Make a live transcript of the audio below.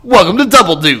Welcome to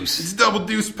Double Deuce. It's Double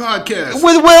Deuce Podcast.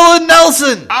 With Will and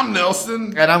Nelson. I'm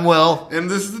Nelson. And I'm Will. And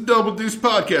this is the Double Deuce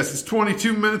Podcast. It's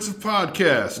 22 minutes of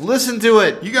podcast. Listen to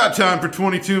it. You got time for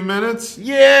 22 minutes?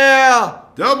 Yeah.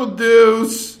 Double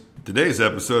Deuce. Today's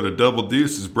episode of Double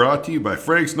Deuce is brought to you by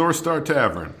Frank's North Star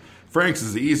Tavern. Frank's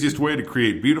is the easiest way to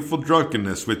create beautiful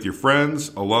drunkenness with your friends,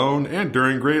 alone, and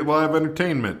during great live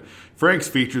entertainment. Frank's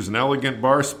features an elegant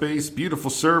bar space,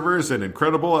 beautiful servers, and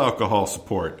incredible alcohol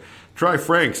support. Try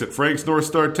Frank's at Frank's North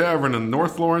Star Tavern in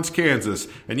North Lawrence, Kansas,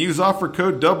 and use offer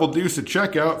code Double Deuce at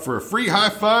checkout for a free high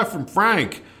five from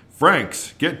Frank.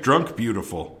 Frank's, get drunk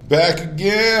beautiful. Back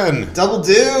again. Double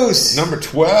Deuce. Number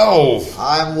 12.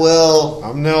 I'm Will.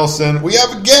 I'm Nelson. We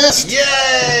have a guest.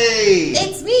 Yay!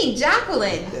 It's me,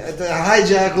 Jacqueline. Hi,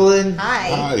 Jacqueline. Hi.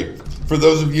 Hi. For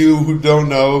those of you who don't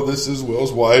know, this is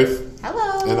Will's wife.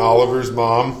 Hello. And Oliver's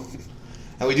mom.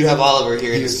 And we do have Oliver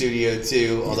here in the studio,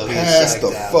 too, although he's Passed the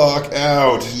fuck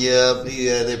out. Yep.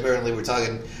 They apparently were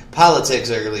talking politics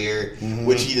earlier,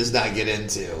 which he does not get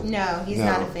into. No, he's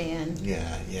not a fan.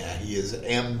 Yeah, he is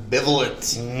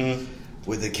ambivalent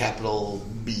with a capital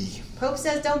B. Pope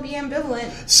says don't be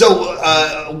ambivalent.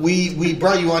 So we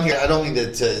brought you on here. I don't mean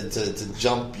to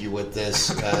jump you with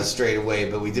this straight away,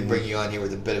 but we did bring you on here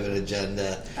with a bit of an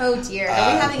agenda. Oh dear,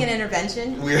 are we having an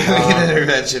intervention? We're having an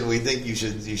intervention. We think you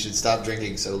should stop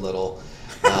drinking so little.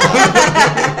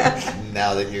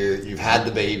 Now that you've had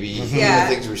the baby,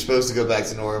 things were supposed to go back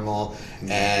to normal,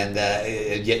 and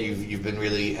yet you've been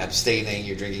really abstaining.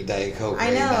 You're drinking Diet Coke. I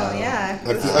know, yeah.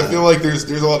 I feel like there's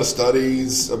a lot of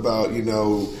studies about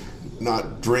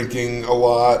not drinking a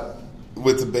lot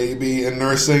with the baby and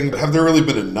nursing. Have there really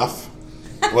been enough?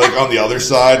 Like on the other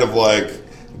side of like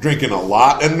drinking a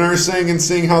lot and nursing and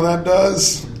seeing how that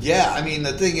does? Yeah, I mean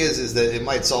the thing is that it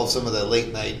might solve some of the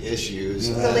late night issues.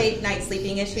 The late night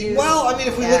sleeping issues. Well, I mean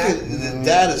if we look at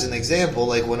Dad as an example,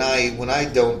 like when I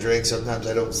don't drink, sometimes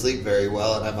I don't sleep very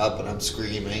well, and I'm up and I'm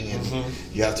screaming, and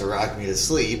you have to rock me to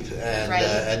sleep,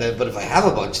 and then but if I have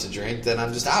a bunch to drink, then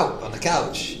I'm just out on the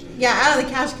couch. Yeah, out on the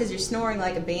couch because you're snoring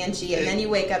like a banshee, and then you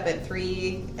wake up at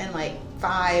 3 and like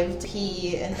 5 to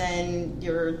pee, and then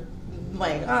you're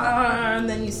like, and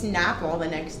then you snap all the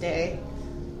next day.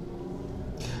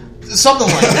 Something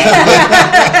like that.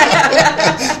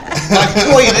 My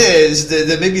point is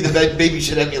that maybe the baby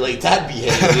should emulate that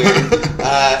behavior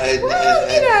and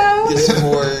get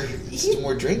some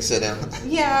more drinks in him.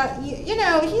 Yeah,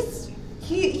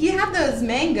 he had those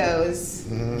mangoes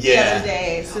the Yeah. other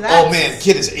day. So that's... Oh man,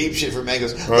 kid is apeshit for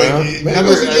mangoes. Oh, yeah? Remember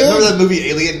Mangoes are good. that movie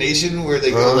Alien Nation where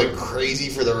they go like crazy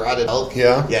for the rotted elk?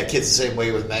 Yeah. Yeah, kid's the same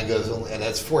way with mangoes, and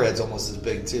that's forehead's almost as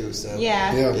big too. So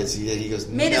Yeah. he goes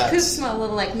Made nuts. his poop smell a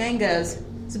little like mangoes.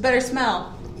 It's a better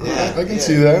smell. Yeah, I can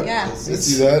see that. Yeah. I can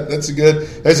see that. That's a good.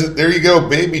 There you go,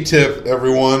 baby tip,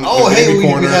 everyone. Oh, The hey, baby we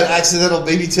corner. had accidental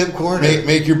baby tip corner.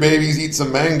 Make your babies eat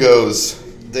some mangoes.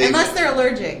 Unless they're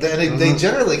allergic. They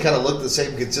generally kind of look the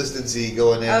same consistency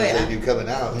going in as they do coming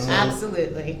out. So.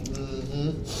 Absolutely.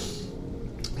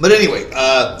 But anyway,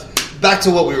 back to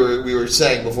what we were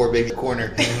saying before Baby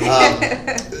Corner.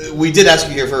 We did ask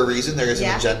you here for a reason. There is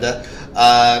an agenda.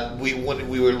 We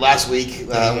were last week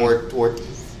or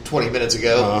 20 minutes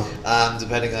ago,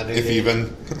 depending on If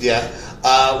even. Yeah.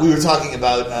 We were talking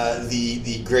about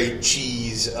the great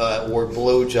cheese or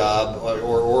blowjob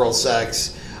or oral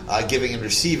sex. Giving and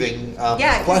receiving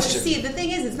question. See, the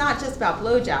thing is, it's not just about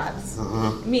blowjobs.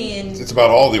 I mean... It's about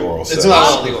all the oral sex. It's about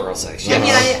all the oral sex. I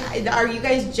mean, are you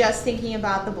guys just thinking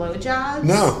about the blowjobs?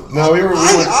 No, we were.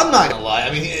 I'm not gonna lie.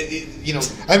 I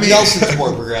mean, Nelson's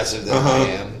more progressive than I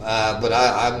am, but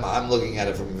I'm looking at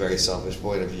it from a very selfish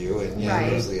point of view, and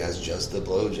mostly as just the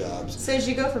blowjobs. So, did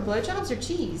you go for blowjobs or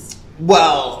cheese?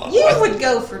 Well, you would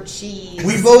go for cheese.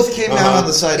 We both came down on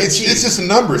the side of cheese. It's just a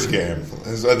numbers game,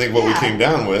 is I think what we came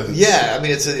down with. Yeah, I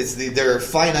mean, there are a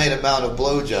finite amount of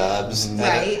blowjobs and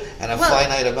a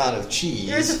finite amount of cheese.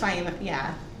 There's a finite amount,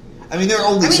 yeah. I mean, there are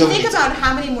only so many. Think about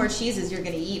how many more cheeses you're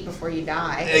going to eat before you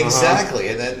die. Exactly,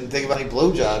 and then think about how many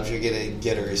blowjobs you're going to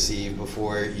get or receive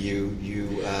before you.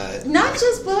 Not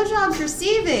just blowjobs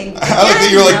receiving. I like that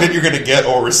you're like that you're going to get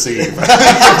or receive.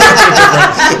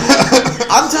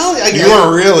 I'm telling you, you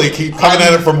are really keep coming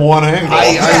at it from one angle.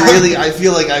 I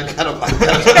feel like I've got a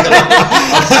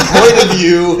point of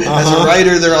view as a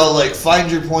writer. They're all like,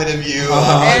 find your point of view.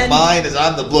 Mine is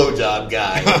I'm the blowjob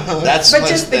guy. That's my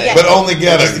thing. But only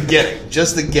getting.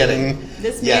 Just the getting.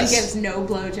 This man gives no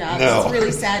blowjobs. No. It's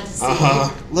really sad to see.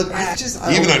 Look,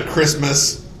 even on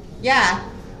Christmas. Yeah.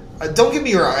 Don't get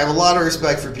me wrong. I have a lot of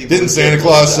respect for people. Didn't Santa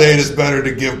Claus say it is better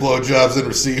to give blowjobs than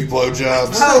receive blowjobs?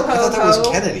 I thought that was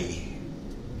Kennedy.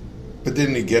 But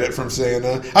didn't he get it from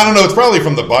Santa? I don't know. It's probably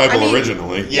from the Bible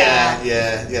originally.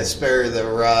 Yeah. Spare the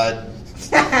rod.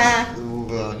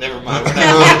 Ooh, never mind. We're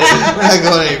not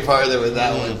going any farther with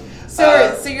that one.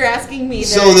 So you're asking me.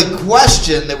 So the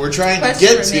question that we're trying to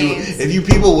get remains. to, if you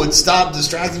people would stop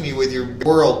distracting me with your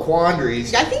moral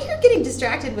quandaries, I think you're getting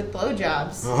distracted with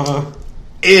blowjobs.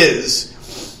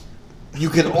 is you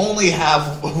can only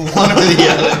have one or the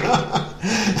other.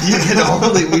 You can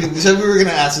only. We said we were going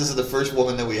to ask this as the first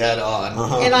woman that we had on,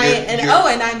 And I'm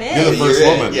in. You're the first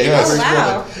woman. Yeah, yes. you're the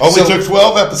first woman. Only took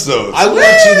 12 episodes. I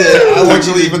want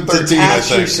you to even 13, detach I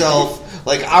think. yourself.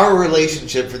 Like, our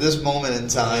relationship for this moment in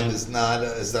time is not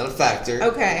a factor.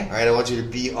 Okay. All right. I want you to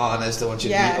be honest. I want you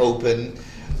to be open,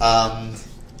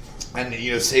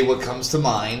 and say what comes to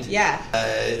mind. Yeah.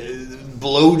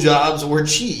 Blowjobs or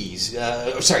cheese.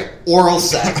 Oral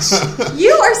sex. You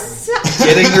are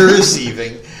Getting or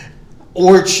receiving,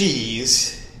 or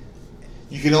cheese.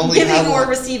 You can only giving have or one.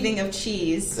 Receiving of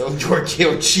cheese. Or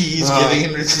cheese, giving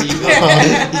and receiving.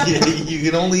 You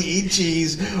can only eat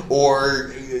cheese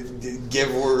or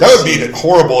give or That would be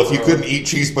horrible if you couldn't eat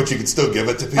cheese, but you could still give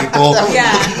it to people.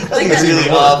 Yeah, like It's really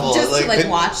awful. Just to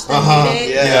watch them eat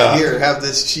it. Yeah, here, have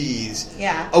this cheese.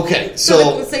 Yeah. Okay,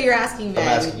 so you're asking me. I'm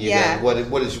asking you then.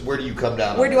 Where do you come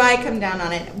down? Where do I come down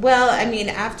on it? Well, I mean,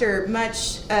 after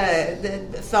much the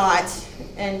thought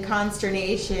and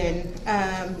consternation,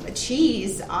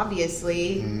 cheese,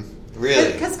 obviously.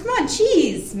 Really? Because come on,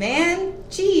 cheese, man,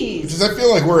 cheese. Which is, I feel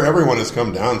like where everyone has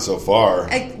come down so far.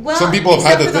 Some people have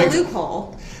had to think. The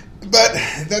loophole. But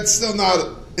that's still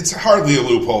not. It's hardly a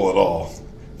loophole at all.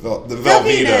 The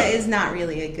Velveeta is not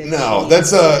really a good. No,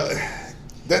 cheese.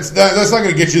 that's not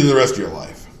going to get you to the rest of your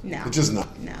life. No, it's just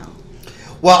not. No.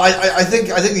 Well, I think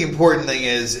the important thing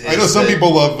is I know some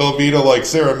people love Velveeta, like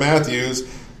Sarah Matthews,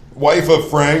 wife of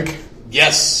Frank.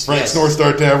 Yes. Frank's North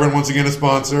Star Tavern, once again a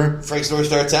sponsor. Frank's North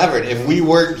Star Tavern. If we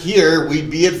weren't here, we'd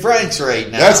be at Frank's right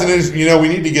now. That's we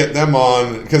need to get them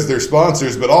on because they're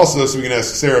sponsors, but also so we can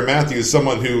ask Sarah Matthews,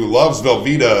 someone who loves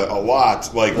Velveeta a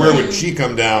lot, like where would she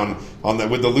come down on that?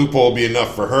 Would the loophole be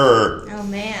enough for her? Oh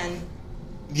man.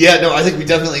 Yeah, no, I think we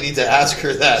definitely need to ask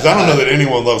her that. 'Cause I don't know that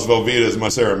anyone loves Velveeta as much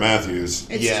as Sarah Matthews.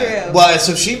 It's true. Well,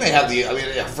 so she may have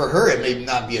for her, it may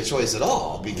not be a choice at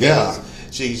all because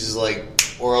she's just like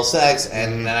oral sex,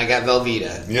 and then I got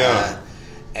Velveeta. Yeah.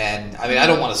 And I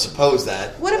don't want to suppose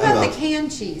that. What about the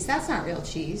canned cheese? That's not real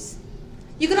cheese.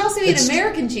 You can also eat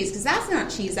American cheese because that's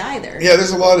not cheese either. Yeah, there's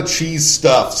a lot of cheese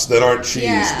stuffs that aren't cheese.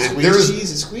 Yeah.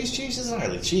 Squeezed cheese is not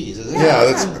really cheese, is it?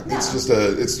 It's just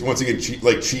it's once again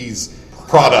cheese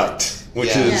product,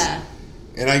 which is. Yeah.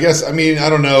 And I guess, I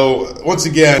don't know. Once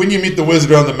again, when you meet the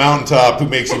wizard on the mountaintop who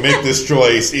makes you make this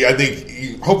choice, I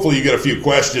think hopefully you get a few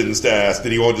questions to ask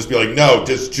that he won't just be like, no,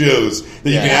 just choose. That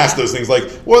you can ask those things like,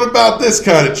 what about this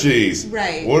kind of cheese?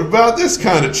 Right. What about this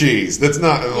kind of cheese? That's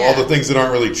not all the things that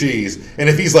aren't really cheese. And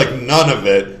if he's like, none of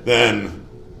it, then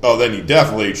you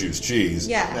definitely choose cheese.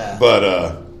 Yeah. But,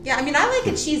 yeah, I like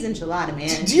a cheese enchilada,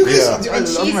 man. Do you guys... And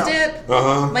cheese dip.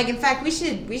 Uh-huh. Like, in fact, we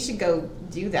should go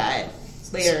do that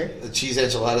later. The cheese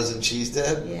enchiladas and cheese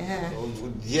dip? Yeah.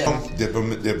 Yeah. Dip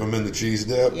them in the cheese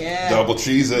dip. Yeah. Double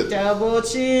cheese it. Double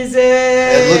cheese it.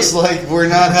 It looks like we're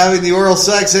not having the oral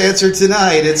sex answer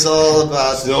tonight. It's all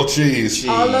about... Still cheese.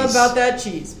 All about that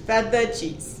cheese. Fat that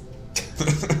cheese.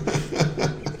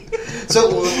 So,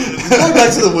 going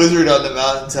back to the wizard on the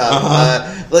mountaintop,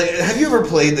 have you ever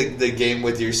played the game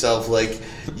with yourself? Like,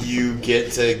 you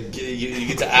get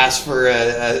to ask for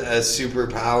a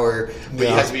superpower, but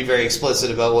you have to be very explicit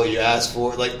about what you ask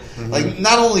for. Like,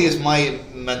 not only is my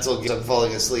mental game, I'm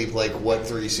falling asleep. Like, what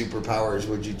 3 superpowers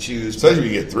would you choose? So you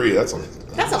get 3. That's a lot of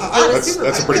superpowers.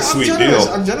 That's a pretty sweet deal.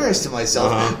 I'm generous to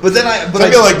myself, but then I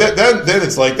feel like that. Then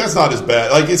it's like that's not as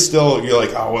bad. Like it's still you're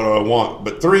like, oh, what do I want?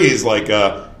 But 3 is like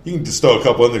you can just throw a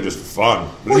couple in there just for fun.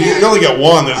 But if you only get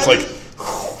 1, then it's like,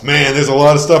 man, there's a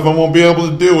lot of stuff I won't be able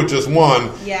to do with just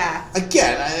 1. Yeah.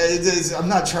 Again, I'm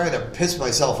not trying to piss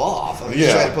myself off. I'm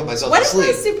just trying to put myself to sleep.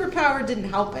 What if my superpower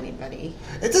didn't help anybody?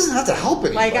 It doesn't have to help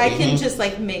anybody. Like, I can just,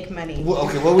 make money. Well,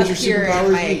 okay, what would your superpower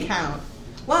in my be? account.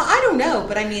 Well, I don't know,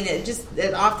 but it just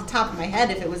off the top of my head,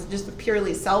 if it was just a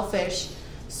purely selfish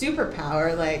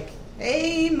superpower, like,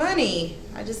 hey, money.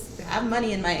 I just have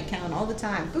money in my account all the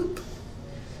time. Boop.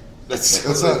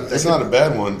 That's not a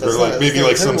bad one. Or maybe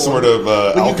some terrible sort of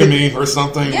alchemy or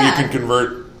something. Yeah. You can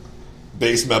convert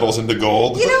base metals into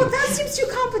gold. That seems too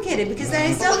complicated because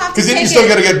then I still have to. Because then you still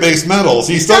got to get base metals.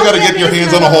 You still got to get your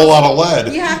hands on a metals. whole lot of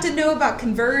lead. You have to know about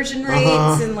conversion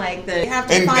rates and you have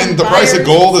to find and the price of buyers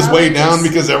gold and is way sellers. down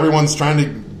because everyone's trying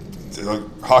to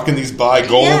hawking these buy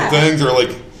gold things or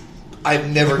like. I've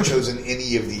never chosen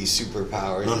any of these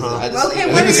superpowers. Okay, I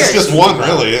what think is it's yours? just one,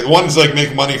 really. One's like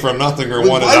make money from nothing, or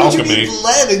one is why would alchemy. you need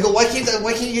lead and go? Why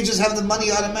can't you just have the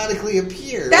money automatically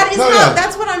appear? That is No, not. yeah.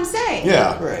 That's what I'm saying.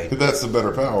 Yeah, Right. That's the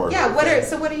better power. Yeah. What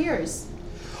are yours?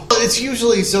 It's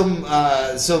usually some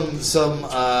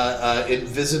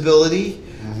invisibility.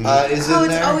 Is in It's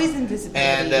there. always invisibility.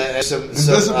 And some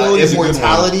Invisibility is a good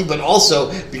immortality, but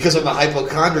also because I'm a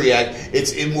hypochondriac,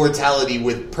 it's immortality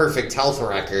with perfect health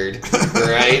record.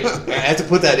 Right? I have to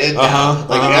put that in now.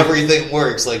 Everything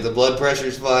works. Like the blood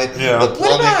pressure's fine. Yeah. The What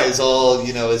plumbing about- is all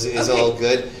is all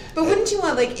good. But wouldn't you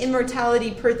want like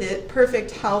immortality,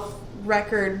 perfect health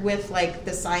record with like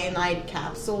the cyanide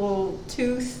capsule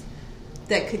tooth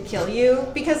that could kill you?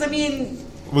 Because I mean,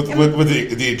 With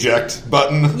the eject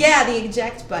button. yeah, the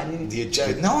eject button. The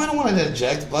eject. No, I don't want an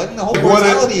eject button. The whole What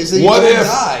mortality is that if? you What don't if?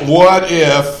 die. What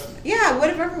if? Yeah,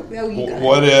 whatever. Oh, you got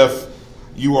What it. if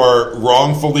you are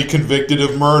wrongfully convicted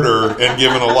of murder and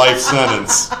given a life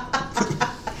sentence?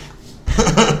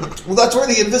 Well, that's where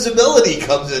the invisibility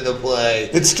comes into play.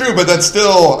 It's true, but that's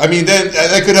still. I mean,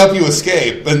 that could help you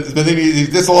escape, but then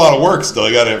it's a lot of work. Still,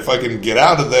 you got to fucking get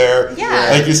out of there.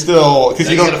 Yeah. like you still because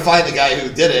Then you you don't. got to find the guy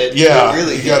who did it. Yeah, who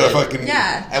really you got to did it. fucking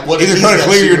Yeah. And what if either he's try to got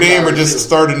clear your name or superpowers, just too?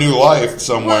 start a new life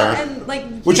somewhere. Well, and like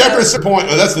Which you after know, a certain point,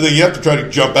 that's the thing. You have to try to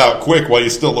jump out quick while you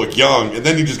still look young, and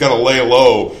then you just got to lay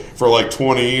low for like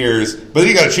 20 years. But then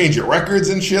you got to change your records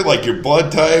and shit, like your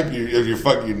blood type, your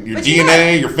fucking your But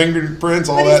DNA, you your fingerprints,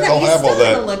 all but that. he's They'll not, have he's all still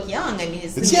that. gonna look young. I mean,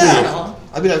 it's It's immortal.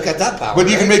 I mean, I've got that power. But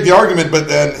you can right? make the argument. But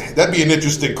then that'd be an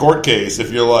interesting court case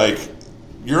if you're like,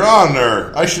 Your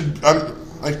Honor,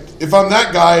 if I'm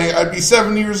that guy, I'd be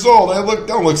 7 years old.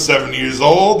 Don't look 7 years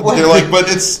old. But they're like, but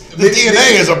it's the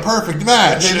DNA is a perfect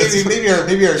match.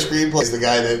 Maybe our screenplay is the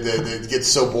guy that gets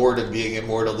so bored of being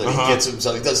immortal that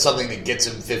he does something that gets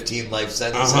him 15 life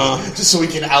sentences just so he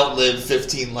can outlive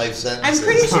 15 life sentences. I'm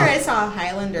pretty sure I saw a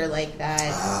Highlander like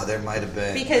that. There might have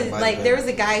been Because there was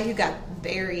a guy who got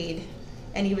buried,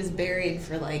 and he was buried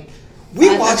for like. We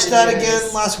 500 watched that years.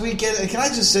 again last weekend. And can I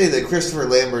just say that Christopher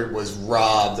Lambert was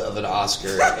robbed of an Oscar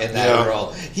in that Yeah.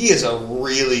 role? He is a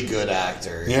really good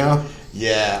actor. Yeah.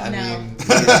 Yeah, I No. mean,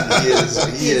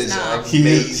 he is not.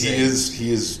 amazing.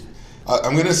 He is.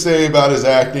 I'm going to say about his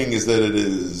acting is that it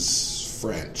is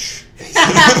French.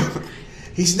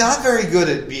 He's not very good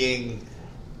at being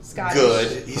Scottish.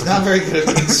 good. He's not very good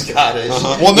at being Scottish.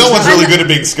 Well, no one's really good at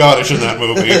being Scottish in that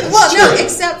movie. Well, no, true.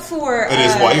 except for And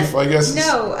his wife, I guess.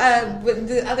 No, with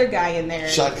the other guy in there,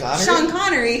 Sean Connery? Sean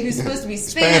Connery, who's supposed to be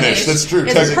Spanish, that's true,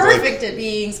 is technically. perfect at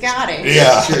being Scottish.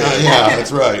 Yeah, Sure. yeah,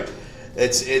 that's right.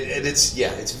 It's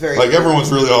very Like everyone's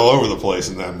really all over the place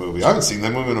in that movie. I haven't seen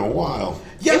that movie in a while.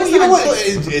 Yeah, It but was you know on what?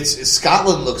 Netflix. It's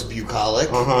Scotland looks bucolic.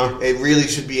 It really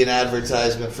should be an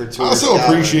advertisement for I tourists. also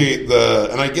appreciate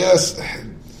and I guess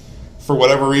for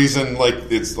whatever reason, like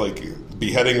it's like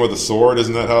beheading with a sword.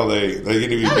 Isn't that how they get to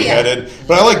be Oh, beheaded? yeah.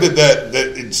 But I like that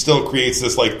it still creates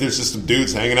this like there's just some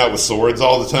dudes hanging out with swords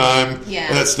all the time. Yeah.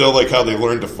 And that's still like how they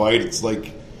learn to fight. It's like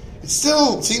it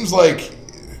still seems like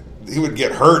he would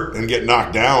get hurt and get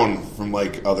knocked down from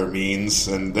like other means,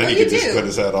 and then Oh, he you could just do. cut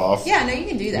his head off. Yeah, no, you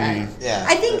can do that. Yeah.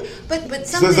 I think, but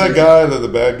something. Says that guy, the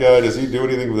bad guy, does he do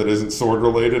anything that isn't sword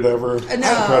related ever?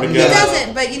 No, Try to he get-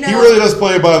 doesn't. But you know, He really does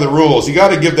play by the rules. You got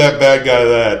to give that bad guy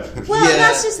that. Well, Yeah.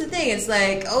 that's just the thing. It's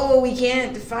like, oh, we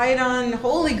can't fight on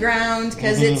holy ground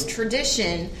because it's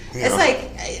tradition. Yeah. It's like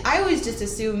I always just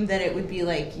assumed that it would be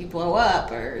like you blow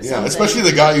up or Yeah, something. especially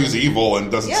the guy who's evil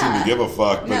and doesn't seem Yeah. to give a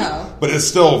fuck. But, No. but it's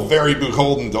still very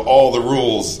beholden to all the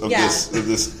rules of Yeah.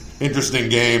 this interesting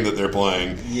game that they're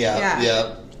playing.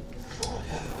 Yeah.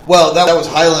 Well, that was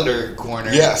Highlander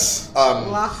corner. Yes.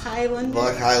 Black Highlander.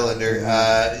 Black Highlander.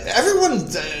 Everyone,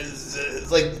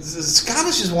 like,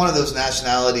 Scottish is one of those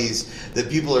nationalities that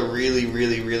people are really,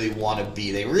 really, really want to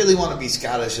be. They really want to be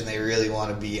Scottish and they really want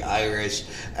to be Irish.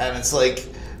 And it's like,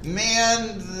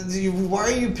 man, why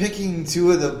are you picking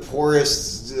two of the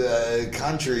poorest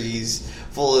countries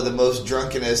full of the most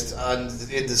drunkenest,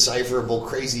 indecipherable,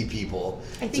 crazy people?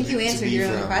 I think to you be answered your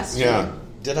own from? question. Yeah.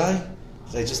 Did I?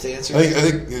 Did I just answer? I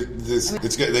think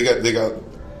they got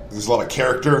there's a lot of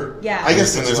character. Yeah. I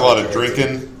guess And there's there's a lot a lot of of character.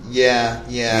 drinking. Yeah.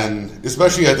 And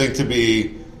especially I think to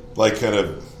be like kind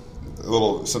of a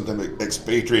little something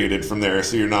expatriated from there,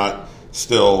 so you're not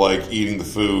still like eating the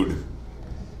food.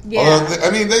 Yeah. Although,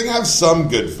 I mean, they have some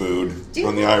good food Do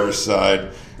on the they? Irish side,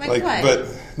 Like what? but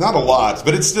not a lot.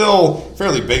 But it's still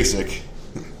fairly basic.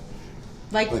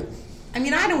 like I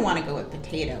mean, I don't want to go with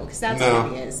potato because that's No.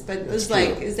 what it is. But it was That's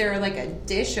like, true. is there like a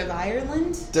dish of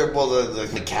Ireland?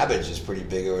 The cabbage is pretty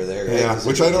big over there. Right? Yeah,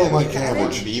 which I don't like Corned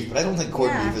cabbage. beef, but I don't think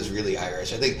corned Yeah. beef is really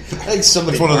Irish. I think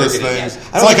somebody It's one of those marketed things. it. It's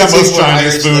I don't like how think most it's more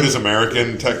Chinese Irish food than- is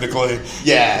American, technically.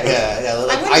 Yeah.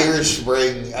 Like I wouldn't- Irish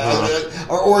Spring.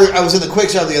 Or I was in the Quick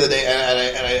Shop the other day,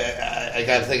 and I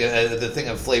got the thing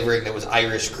of flavoring that was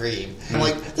Irish cream. I'm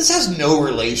like, this has no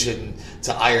relation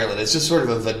to Ireland. It's just sort of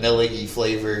a vanilla-y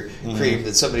flavor cream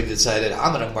that somebody decided,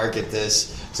 I'm going to market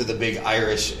this to the big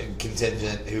Irish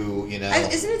contingent who,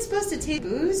 Isn't it supposed to taste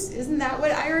booze? Isn't that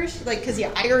what Irish? Like, because you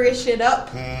Irish it up.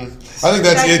 I think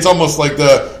it's almost like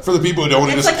for the people who don't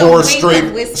want to It's just like a pour wink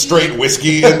of whiskey. straight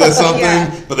whiskey into something,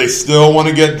 Yeah. but they still want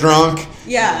to get drunk.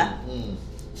 Yeah.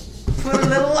 Put a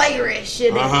little Irish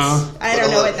in it. Uh-huh. I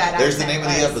don't know what that There's the accent name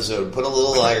of the was. episode. Put a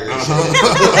little Irish.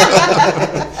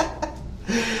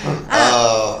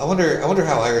 I wonder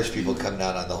how Irish people come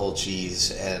down on the whole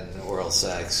cheese and oral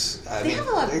sex. I mean, have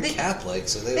a lot- they're they- Catholic,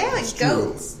 so They have like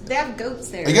goats. They have goats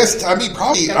there. I guess,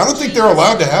 probably, I don't think they're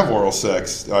allowed to have oral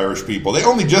sex, the Irish people. They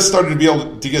only just started to be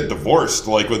able to get divorced,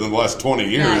 like, within the last 20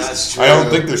 years. That's true. I don't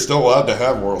think they're still allowed to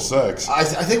have oral sex. I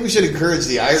think we should encourage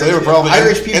the Irish. So they were probably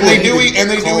Irish people, and they do need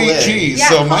to call eat in. cheese. Yeah,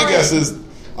 so my call guess in. is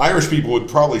Irish people would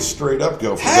probably straight up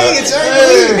go for Hey, that. it's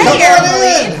Eric. Hey, Come on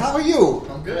Eric. in. How are you?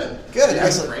 I'm good. Good. You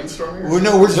guys Excellent. brainstorming? We're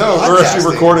just We're actually podcasting.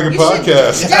 recording a You should-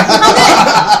 podcast.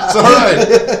 It's all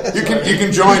right. You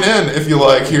can join in if you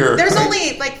like here. There's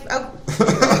only like That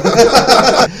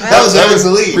was Eric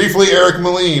Moline. Briefly, Eric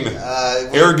Moline,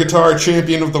 air guitar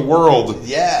champion of the world.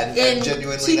 Yeah, and in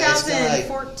genuinely nice guy.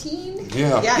 2014.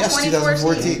 Yeah. Yes, 2014.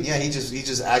 2014. Yeah, he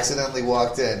just accidentally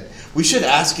walked in. We should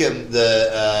ask him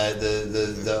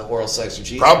the oral sex or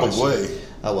cheating. Probably. question.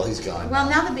 Oh well, he's gone. Well,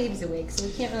 now the baby's awake, so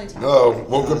we can't really talk. Oh,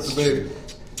 woke up the baby.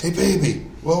 Hey, baby,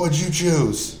 what would you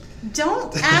choose?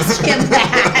 Don't ask him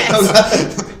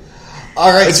that.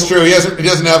 All right, It's true. He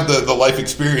doesn't have the life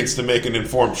experience to make an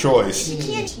informed choice. You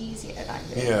can't cheese yet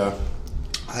either. Yeah.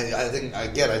 I think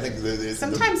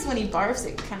Sometimes when he barfs,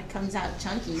 it kind of comes out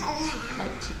chunky.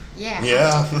 Like, yeah.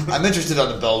 Yeah. I'm interested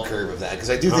on the bell curve of that because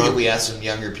I do think if we ask some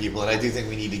younger people, and I do think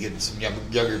we need to get some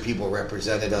younger people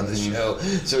represented on the show,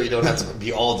 so we don't have to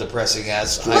be all depressing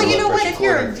as. Well, you know what? If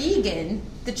you're a vegan,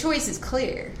 the choice is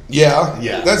clear. Yeah.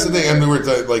 Yeah. That's the thing. I mean, where it's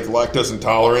like lactose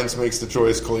intolerance makes the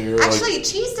choice clear. Actually,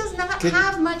 cheese does not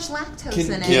have much lactose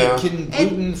in it. Yeah. Can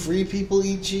gluten-free people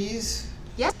eat cheese?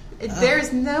 Yes.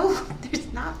 There's not.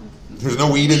 there's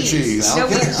no wheat in cheese. No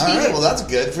Okay, wheat all right. cheese. Well, that's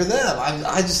good for them.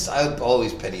 I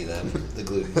always pity them. The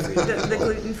gluten-free. The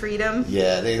gluten freedom.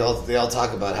 Yeah, they all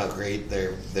talk about how great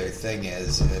their thing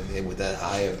is, and with that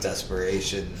eye of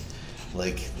desperation,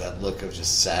 like that look of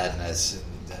just sadness.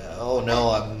 And oh no,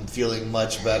 I'm feeling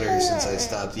much better since I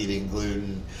stopped eating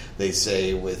gluten. They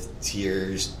say with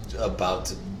tears about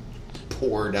to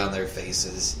pour down their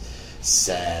faces.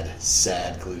 Sad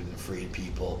gluten-free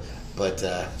people. But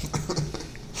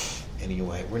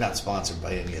anyway, we're not sponsored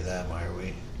by any of them, are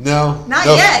we? No. Not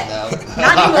No. yet. No.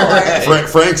 Not anymore.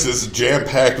 Frank's is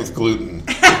jam-packed with gluten.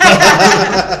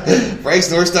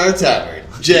 Frank's North Star Tavern,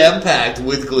 jam-packed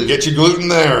with gluten. Get your gluten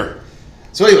there.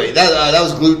 So anyway, that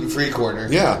was gluten-free corner.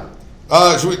 Yeah.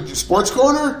 Sports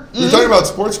corner? We were talking about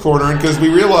sports corner because we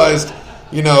realized,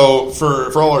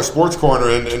 for all our sports corner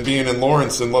and being in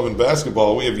Lawrence and loving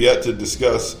basketball, we have yet to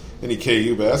discuss any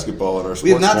KU basketball in our sports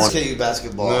We have not corner. discussed KU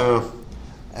basketball, No.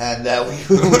 and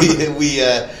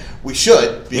we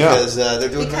should because they're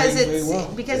doing very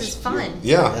well. Because it's fun.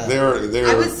 Yeah, they're.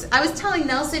 I was telling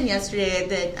Nelson yesterday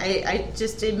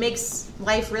that it makes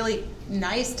life really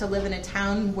nice to live in a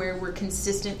town where we're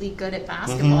consistently good at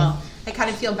basketball. I kind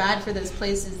of feel bad for those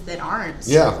places that aren't.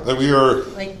 Yeah, that we are.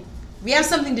 Like, we have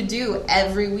something to do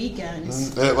every weekend.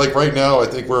 Like right now, I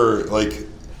think we're like.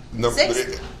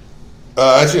 Sixth?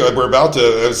 Actually, we're about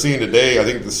to. I was seeing today. I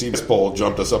think the CBS poll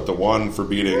jumped us up to 1 for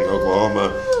beating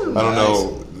Oklahoma. I don't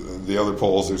know the other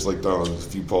polls. There's a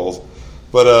few polls,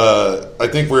 but I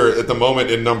think we're at the moment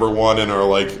in number 1 in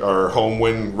our home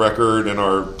win record and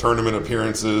our tournament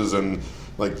appearances and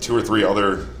like 2 or 3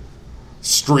 other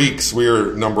streaks. We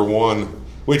are number 1,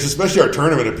 which especially our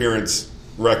tournament appearance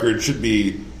record should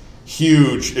be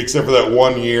huge, except for that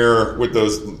 1 year with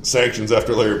those sanctions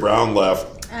after Larry Brown left.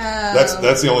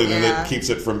 That's the only thing that keeps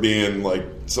it from being like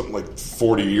something like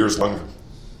 40 years long.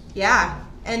 Yeah.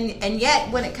 And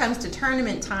yet, when it comes to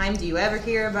tournament time, do you ever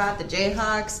hear about the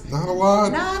Jayhawks? Not a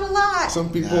lot. Not a lot.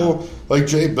 Some people, like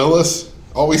Jay Billis,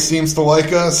 always seems to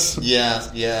like us.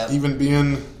 Yeah. Even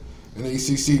being an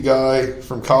ACC guy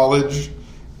from college.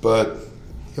 But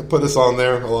he'll put us on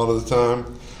there a lot of the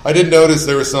time. I did notice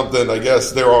there was something, I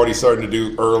guess they were already starting to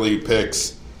do early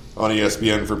picks on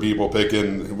ESPN for people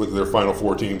picking what their Final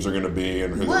Four teams are going to be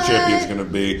and who What? the champion's going to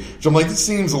be. So I'm like, this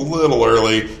seems a little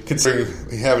early considering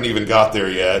we haven't even got there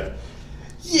yet.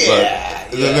 Yeah.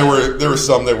 But then there were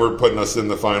some that were putting us in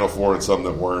the Final Four and some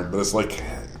that weren't. But it's like,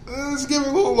 let's give it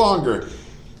a little longer.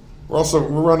 We're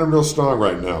running real strong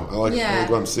right now. I like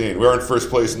what I'm seeing. We are in first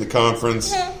place in the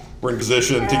conference. We're in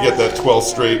position to get that 12th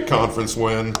straight conference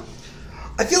win.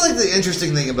 I feel like the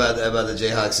interesting thing about the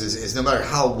Jayhawks is no matter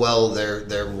how well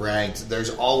they're ranked, there's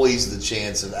always the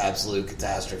chance of absolute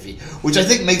catastrophe, which I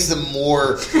think makes them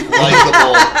more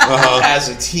likable as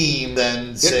a team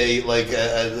than say like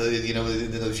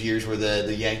in those years where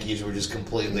the Yankees were just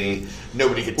completely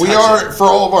nobody could touch We are it. for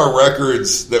all of our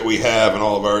records that we have and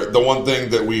all of the one thing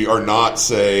that we are not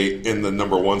say in the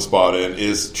number one spot in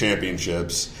is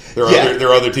championships. There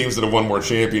are other teams that have won more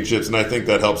championships, and I think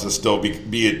that helps us still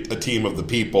be a team of the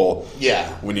people. Yeah,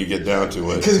 when you get down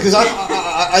to it, because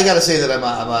I got to say that I'm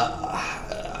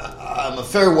a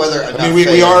fair weather. I mean,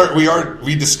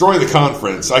 we destroy the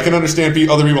conference. I can understand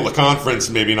other people in the conference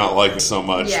maybe not like us so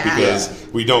much because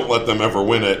we don't let them ever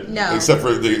win it. No, except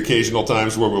for the occasional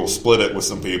times where we'll split it with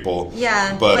some people.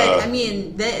 Yeah, but I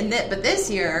mean, but this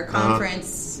year our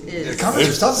conference. The conference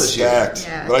is tough this year.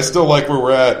 Yeah. But I still like where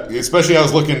we're at. Especially I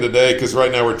was looking today because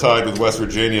right now we're tied with West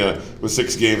Virginia with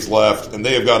 6 games left, and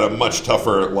they have got a much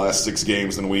tougher last 6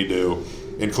 games than we do,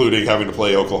 including having to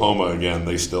play Oklahoma again.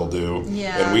 They still do.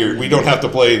 Yeah. And we don't have to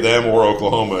play them or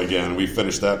Oklahoma again. We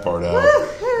finished that part out.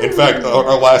 In fact,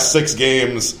 our last 6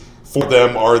 games for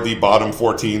them are the bottom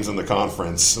 4 teams in the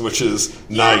conference, which is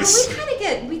nice. But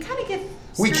we kind of get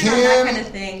We screwed can, on that kind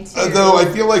of thing too. Though I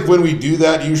feel like when we do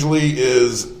that, usually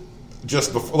is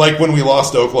just before, like when we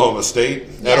lost to Oklahoma State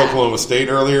at Oklahoma State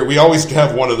earlier. We always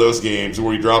have one of those games where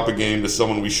we drop a game to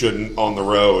someone we shouldn't on the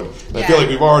road. And I feel like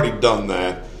we've already done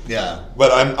that. Yeah,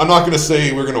 but I'm not going to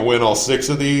say we're going to win all 6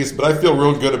 of these. But I feel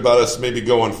real good about us maybe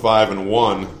going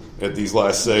 5-1 at these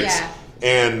last 6. Yeah.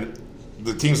 And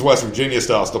the teams West Virginia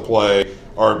styles to play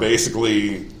are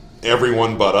basically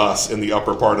everyone but us in the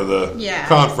upper part of the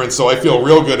conference. So I feel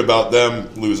real good about them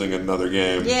losing another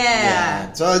game.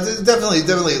 Yeah. So there's definitely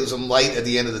some light at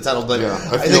the end of the tunnel. But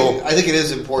I think it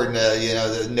is important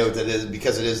to note that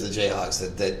because it is the Jayhawks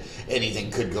that anything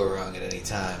could go wrong at any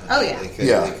time.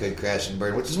 They could crash and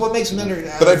burn, which is what makes them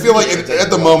But I feel like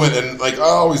at the moment, and like I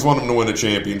always want them to win a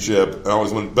championship.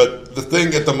 But the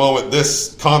thing at the moment,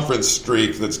 this conference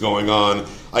streak that's going on,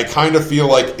 I kind of feel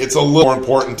like it's a little more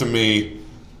important to me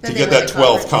to get that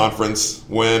 12th conference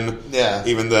win. Yeah.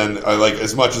 Even then, I like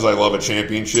as much as I love a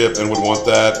championship and would want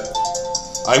that,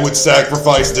 I would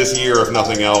sacrifice this year, if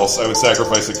nothing else. I would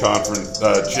sacrifice a conference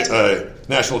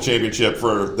national championship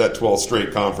for that 12th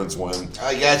straight conference win.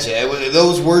 I gotcha.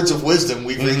 Those words of wisdom,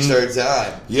 we've reached our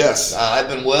time. Yes. I've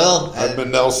been Will. I've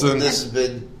been Nelson. This has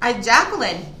been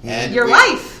Jacqueline. And your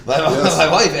wife. My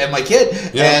wife and my kid.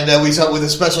 Yeah. And we saw with a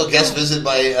special guest visit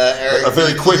by Eric. A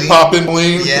very quick pop-in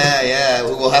Bleen. Yeah.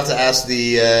 We'll have to ask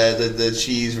the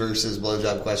cheese versus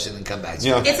blowjob question and come back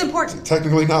to it. It's important.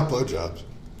 Technically not blowjobs.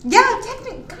 Yeah,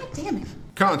 technically. God damn it.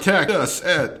 Contact us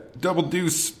at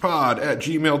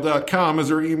doubledeucepod@gmail.com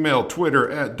as our email,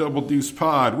 Twitter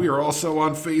 @doubledeucepod. We are also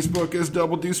on Facebook as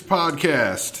Double Deuce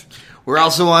Podcast. We're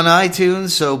also on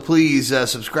iTunes, so please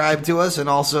subscribe to us and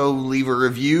also leave a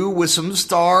review with some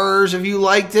stars if you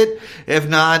liked it. If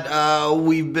not,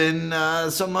 we've been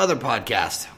some other podcast.